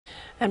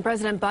And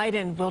President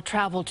Biden will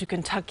travel to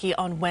Kentucky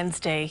on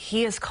Wednesday.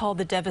 He has called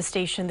the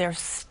devastation there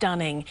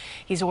stunning.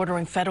 He's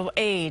ordering federal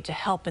aid to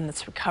help in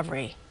this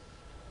recovery.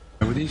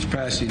 With each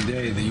passing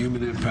day, the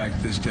human impact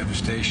of this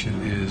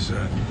devastation is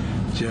the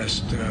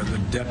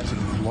depth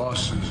of the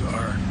losses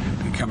are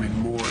becoming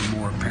more and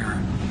more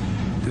apparent.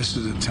 This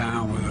is a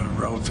town with a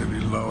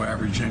relatively low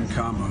average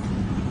income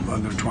of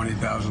under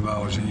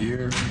 $20,000 a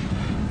year.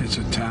 It's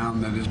a town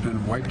that has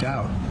been wiped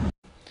out.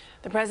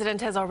 The president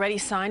has already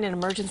signed an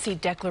emergency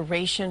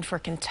declaration for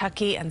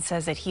Kentucky and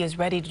says that he is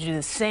ready to do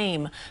the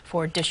same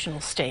for additional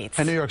states.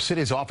 And New York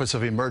City's Office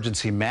of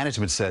Emergency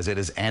Management says it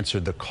has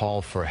answered the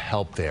call for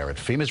help there. At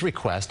FEMA's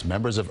request,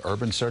 members of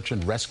Urban Search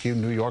and Rescue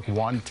New York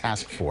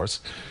Task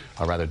Force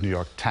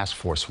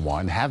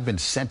 1 have been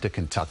sent to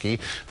Kentucky.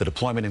 The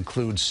deployment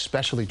includes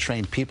specially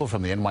trained people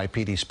from the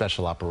NYPD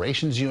Special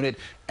Operations Unit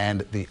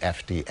and the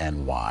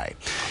FDNY.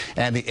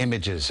 And the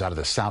images out of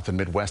the South and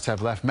Midwest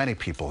have left many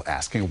people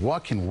asking,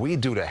 what can we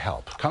do to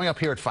help? Coming up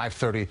here at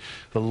 5:30,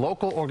 the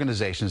local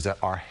organizations that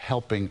are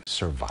helping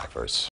survivors.